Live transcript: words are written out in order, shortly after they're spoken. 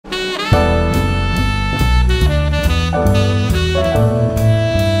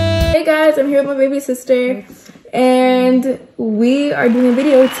here with my baby sister, and we are doing a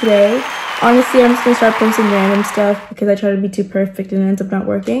video today. Honestly, I'm just gonna start posting random stuff because I try to be too perfect and it ends up not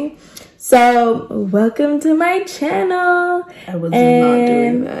working. So, welcome to my channel. I was not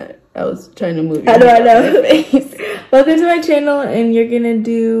doing that. I was trying to move. I know. Welcome to my channel, and we're gonna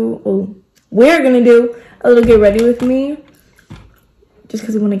do a little get ready with me, just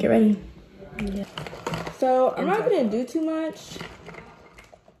because we want to get ready. Yeah. So I'm not gonna do too much,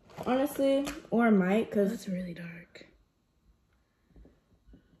 honestly, or I might, because it's really dark.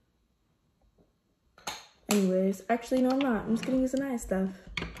 Anyways, actually, no, I'm not. I'm just gonna use the nice stuff.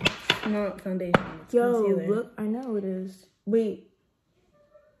 Not foundation. Yo, concealer. Look, I know it is. Wait,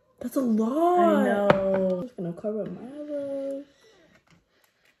 that's a lot. I know. I'm just gonna cover up my eyebrows.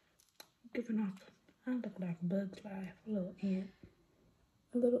 Giving off. I look like a bug's life. A little ant.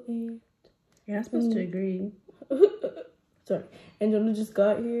 A little ant. You're not supposed to agree. Sorry. Angela just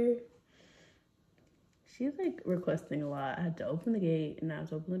got here. She's like requesting a lot. I had to open the gate and I have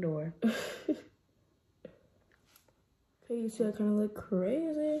to open the door. Okay, you see I kind of look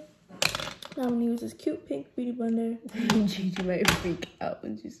crazy. Now I'm gonna use this cute pink beauty blender. Gigi might freak out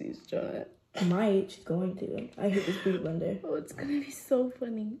when she sees Jonah. Might. She's going to. I hate this beauty blender. Oh, it's gonna be so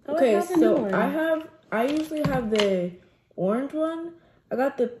funny. Oh, Okay, so I usually have the orange one.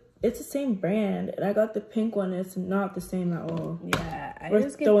 It's the same brand, and I got the pink one. It's not the same at all. Yeah, We're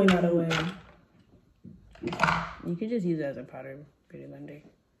just throwing that away. You could just use it as a powder beauty blender.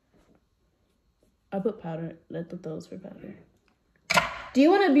 I'll put powder. Let's put those for powder. Do you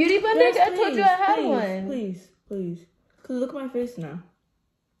want a beauty blender? Yes, I told you I had one. Please. Cause look at my face now.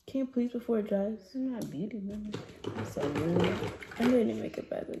 Can you please before it dries? I'm not a beauty blender. That's so rude. I didn't make it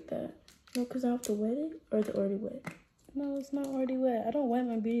bad like that. No, cause I have to wet it, or is it already wet? No, it's not already wet. I don't wet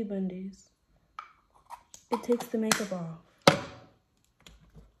my beauty blenders. It takes the makeup off.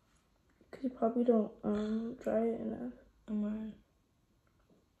 Cause you probably don't dry it enough. I'm on.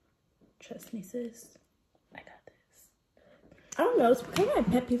 Trust me, sis. I got this. I don't know. It's kind of my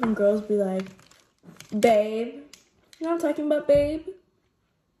pet peeve when girls be like, babe. You know what I'm talking about, babe?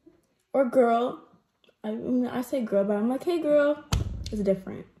 Or girl. I mean, I say girl, but I'm like, hey, girl. It's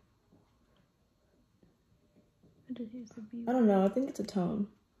different. I don't know. I think it's a tone.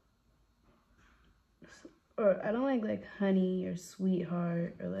 Or I don't like honey or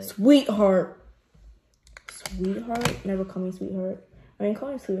sweetheart or like... Sweetheart. Sweetheart? Never call me sweetheart. I mean,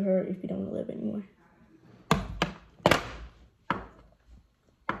 call me sweetheart if you don't want to live anymore.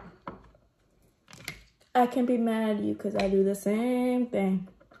 I can't be mad at you because I do the same thing.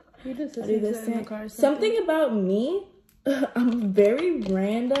 You just I do the same. Something about me, I'm a very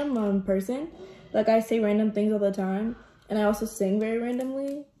random person. Like, I say random things all the time. And I also sing very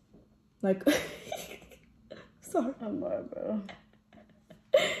randomly. Like, sorry. I'm sorry, bro.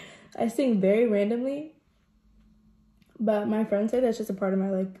 I sing very randomly. But my friends say that's just a part of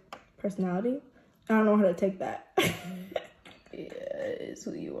my, like, personality. I don't know how to take that. Yeah, it's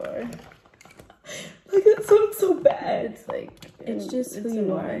who you are. Like, it sounds so bad. It's like... It's just who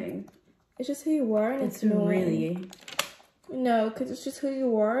you are. It's just who you are, and it's annoying. Really... No, because it's just who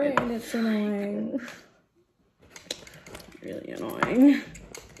you are, and it's annoying. Really annoying.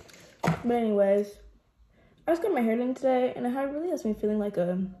 But anyways, I just got my hair done today, and it really has me feeling like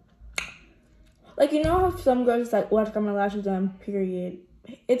a... Like, you know how some girls just like, oh, I just got my lashes done, period.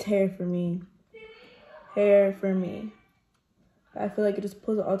 It's hair for me. Hair for me. I feel like it just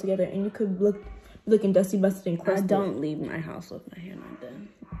pulls it all together, and you could look looking dusty, busted, and crusted. I don't leave my house with my hair not done.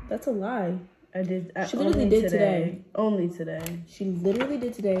 That's a lie. She literally did today. Only today. She literally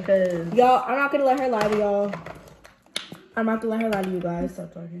did today. Because... Y'all, I'm not going to let her lie to y'all. I'm not going to let her lie to you guys.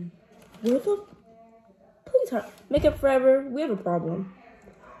 Stop talking. What the... Please, her. Makeup forever. We have a problem.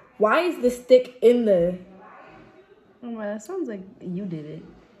 Why is the stick in the... Oh my, that sounds like you did it.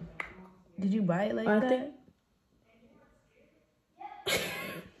 Did you buy it like that?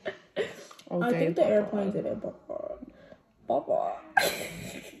 Okay, I think the airplane did it, Papa.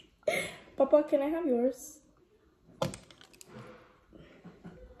 Papa, can I have yours?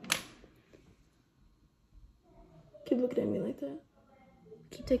 Keep looking at me like that.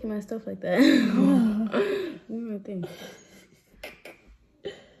 Keep taking my stuff like that. My thing.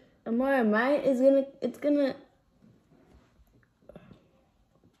 Amara, mine is it's gonna.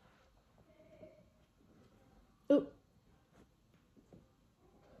 Ooh.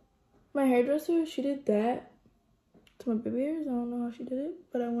 My hairdresser, she did that to my baby hairs. I don't know how she did it,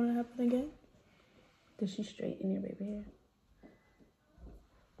 but I want to happen again. Did she straighten your baby hair?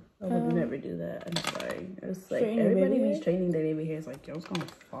 I would never do that. I'm sorry. It's like everybody be straightening their baby hair. It's like, yo, it's gonna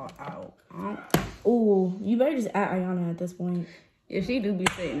fall out. Ooh, you better just add Ayana at this point. Yeah, she do be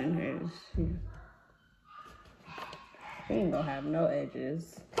straightening hers. She ain't gonna have no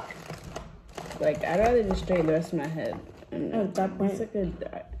edges. Like, I'd rather just straighten the rest of my head. And At that point. it's like a,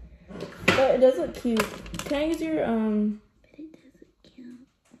 But it does look cute. Can I use your But it does look cute.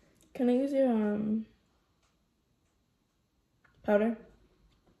 Can I use your powder?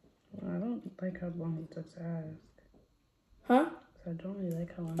 Well, I don't like how long it took to ask. Huh? So I don't really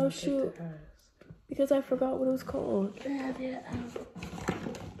like how long Oh, it shoot. took to ask. Because I forgot what it was called. Can I have your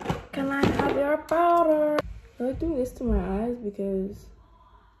Can I have your powder? I like doing this to my eyes because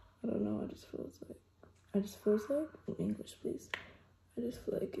I don't know. I just feel like in English, please. I just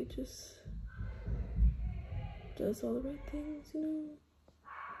feel like it just does all the right things, you know.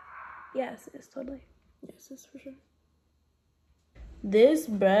 Yes, it's totally. Yes, that's for sure. This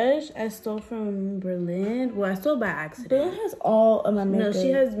brush I stole from Berlin. Well, I stole by accident. Berlin has all of my makeup. No,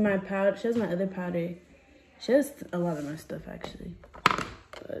 she has my powder. She has my other powder. She has a lot of my stuff actually.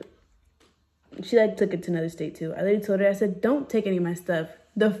 But she like took it to another state too. I literally told her, I said, don't take any of my stuff.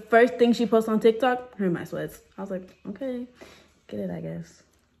 The first thing she posts on TikTok, her and my sweats. I was like, okay, get it, I guess.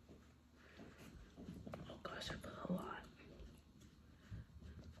 Oh gosh, I put a lot.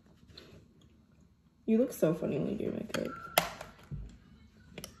 You look so funny when you do your makeup.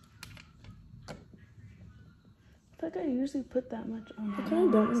 I feel like I usually put that much on. I kind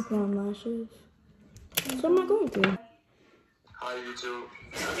of don't want to put on lashes. So I'm not going to. Hi,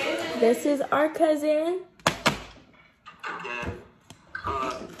 YouTube. This is our cousin. Yeah.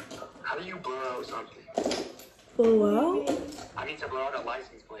 How do you blur out something? Blur out? I need to blur out a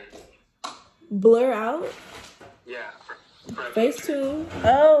license plate. Blur out? Yeah. For Facetune.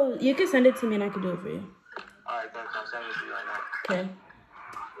 Oh, you can send it to me and I can do it for you. Alright, then I'll send it to you right now. Okay.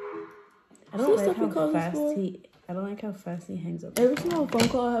 I See don't stuff he like calls how us fast for? I don't like how fast he hangs up. Every single phone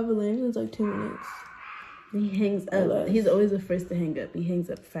call I have with Lane is like 2 minutes. He hangs Or up. less. He's always the first to hang up. He hangs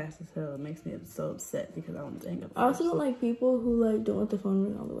up fast as hell. It makes me so upset because I want him to hang up. I also first. don't like people who like don't let the phone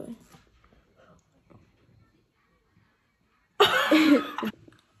ring all the way.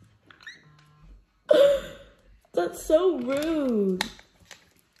 That's so rude.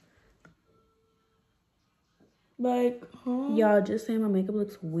 Like, huh? Y'all just saying my makeup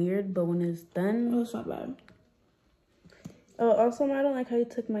looks weird, but when it's Oh, done. it's not bad. Oh, also, I don't like how you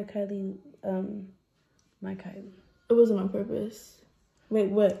took my Kylie. My Kylie. It wasn't on purpose. Wait,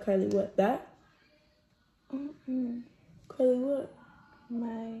 what? Kylie, what? That? Mm-mm. Kylie, what?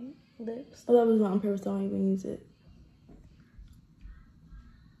 My lips. Oh, that was not on purpose. I don't even use it.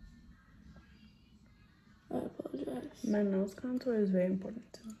 I apologize. My nose contour is very important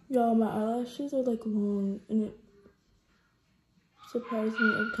too. Y'all, my eyelashes are like long and it surprises me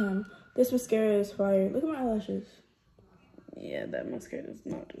every time. This mascara is fire. Look at my eyelashes. Yeah, that mascara does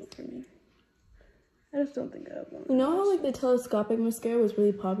not do it for me. I just don't think I have long. You know how like the telescopic mascara was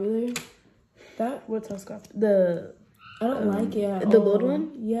really popular? That What's telescope? The I don't like it at the all. gold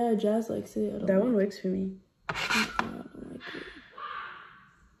one? Yeah, Jazz likes it. I don't that like one works for me. it. I don't like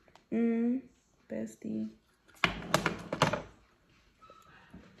it. Bestie.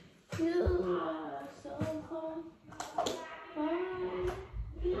 You are so cold.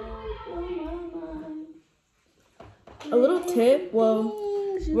 A little tip, well,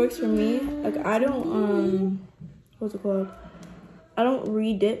 works for me. Like I don't what's it called? I don't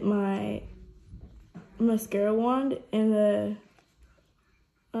re-dip my mascara wand in the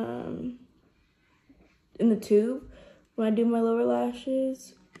tube when I do my lower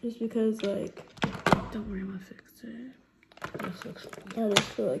lashes, just because like Don't worry, I'm gonna fix it. This looks I just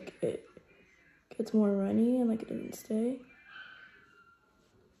feel like it gets more runny and like it doesn't stay.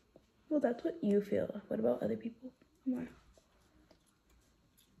 well, that's what you feel. What about other people? More.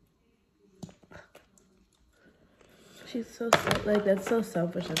 She's so like that's so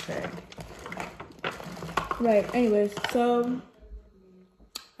selfish of her. Right. Anyways, so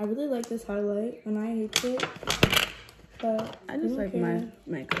I really like this highlight and I hate it. But I just don't like care. my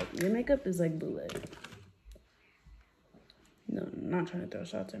makeup. Your makeup is like bootleg. No, I'm not trying to throw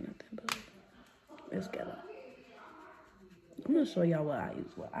shots or nothing, but like, it's ghetto. I'm gonna show y'all what I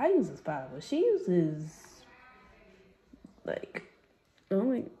use. What I use is fine. What she uses, like, the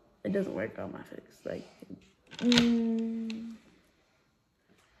only it doesn't work on my face. Like,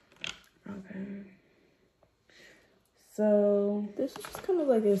 okay. So This is just kind of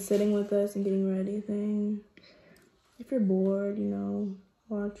like a sitting with us and getting ready thing. If you're bored, you know,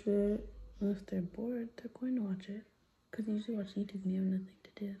 watch it. well, if they're bored, they're going to watch it. Because you usually watch YouTube when you have nothing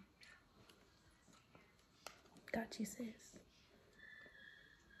to do. Got you, sis.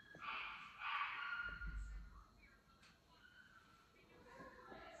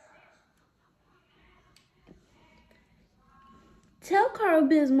 tell Carl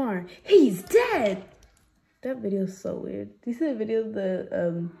Bismarck he's dead. That video is so weird. Do you see the video of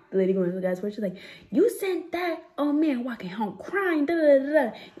the lady going to the guy's where she's like, you sent that old man walking home crying, da da da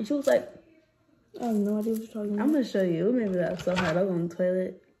da. And she was like, I have no idea what you're talking about. I'm gonna show you. It made me laugh so hard. I was on the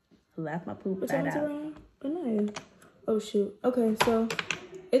toilet, laugh my poop right out. Oh, nice. Oh shoot. Okay, so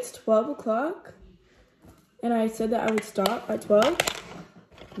it's 12 o'clock, and I said that I would stop at 12.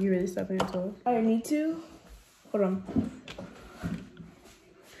 You really stopping at 12? I need to. Hold on.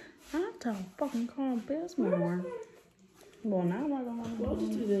 I tell fucking Carl Bismarck. Well, now I'm not gonna What to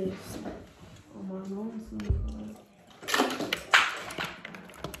do this? Oh my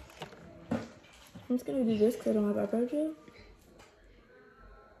I'm just gonna do this because I don't have eyebrow gel.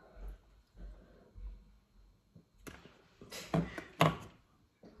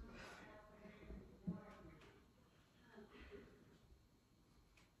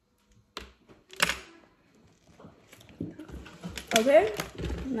 Okay.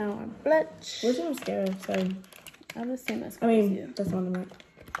 Now I blush. Where's your mascara? Sorry. I have the same as I mean, you. that's not what I meant.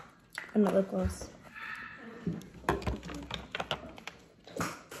 I meant lip gloss. I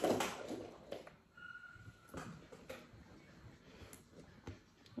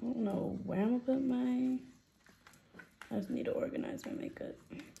don't know where I'm gonna put my. I just need to organize my makeup.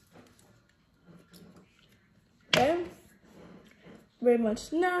 Okay. Very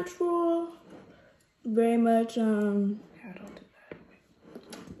much natural. Very much I don't do that.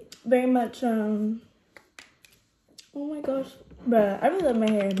 very much oh my gosh, bruh, I really love my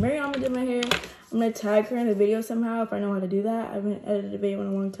hair. Mariama did my hair. I'm gonna tag her in the video somehow if I know how to do that. I haven't edited a video in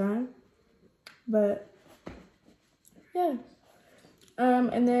a long time, but yeah.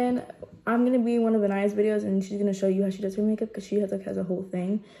 And then I'm gonna be in one of Aniya's videos, and she's gonna show you how she does her makeup because she has a whole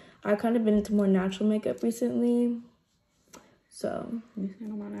thing. I've kind of been into more natural makeup recently, so You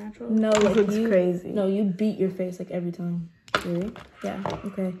think I'm not natural? no, like looks you, crazy. No, you beat your face like every time. Really? Yeah.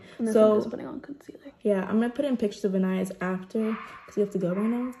 Okay. I'm So just putting on concealer. yeah, I'm gonna put in pictures of Aniya's after because we have to go right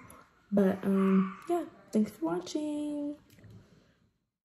now. But yeah, thanks for watching.